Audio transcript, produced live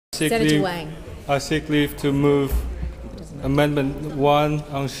Senator Wang. I seek leave to move Amendment 1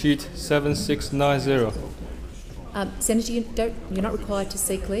 on sheet 7690. Senator, you're not required to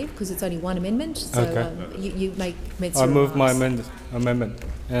seek leave because it's only one amendment, so Okay. you may commence I your move my remarks. amendment.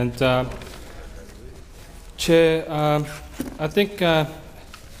 And Chair, I think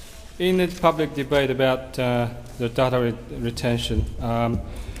in the public debate about the data retention,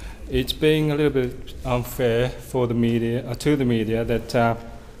 it's being a little bit unfair for the media, to the media, that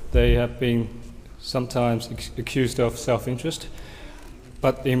they have been sometimes accused of self-interest.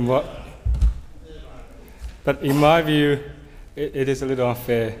 But in my view, it is a little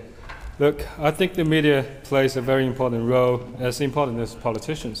unfair. Look, I think the media plays a very important role, as important as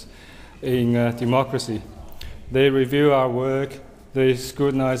politicians, in democracy. They review our work, they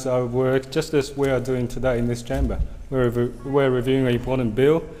scrutinize our work, just as we are doing today in this chamber. We're reviewing an important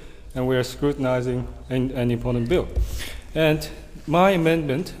bill, and we're scrutinizing an important bill. And my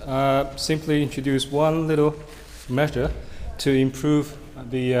amendment simply introduced one little measure to improve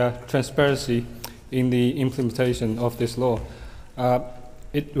the transparency in the implementation of this law.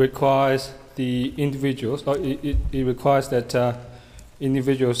 It requires the individuals, or it requires that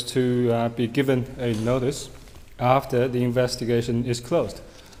individuals to be given a notice after the investigation is closed,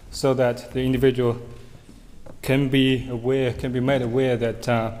 so that the individual can be made aware that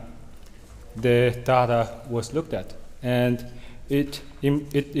their data was looked at. And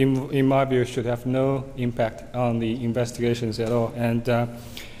in my view, should have no impact on the investigations at all. And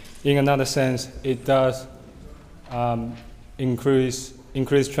in another sense, it does increase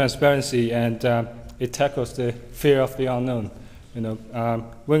transparency, and it tackles the fear of the unknown.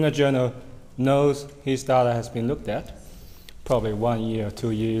 When a journal knows his data has been looked at, probably 1 year or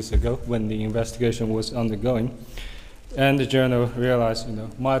 2 years ago when the investigation was undergoing, and the journal realized,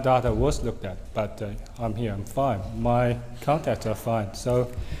 my data was looked at, but I'm here, I'm fine. My contacts are fine. So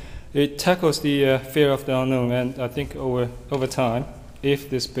it tackles the fear of the unknown, and I think over time, if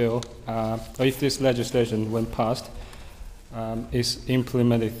this bill, or if this legislation, when passed, is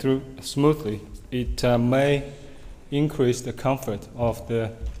implemented through smoothly, it may increase the comfort of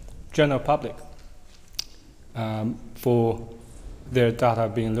the general public for their data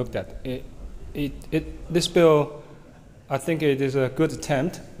being looked at. This bill, I think it is a good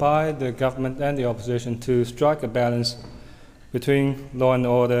attempt by the government and the opposition to strike a balance between law and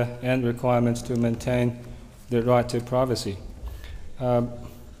order and requirements to maintain the right to privacy. But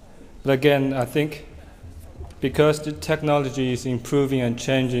again, I think because the technology is improving and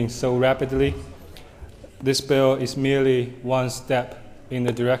changing so rapidly, this bill is merely one step in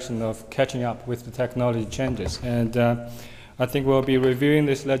the direction of catching up with the technology changes. And I think we'll be reviewing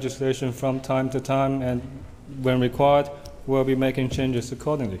this legislation from time to time, and when required, we'll be making changes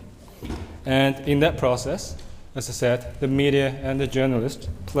accordingly. And in that process, as I said, the media and the journalists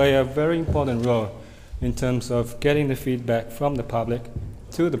play a very important role in terms of getting the feedback from the public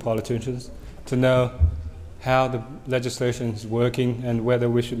to the politicians to know how the legislation is working and whether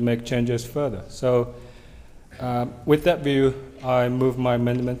we should make changes further. So with that view, I move my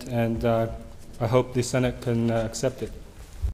amendment, and I hope the Senate can accept it.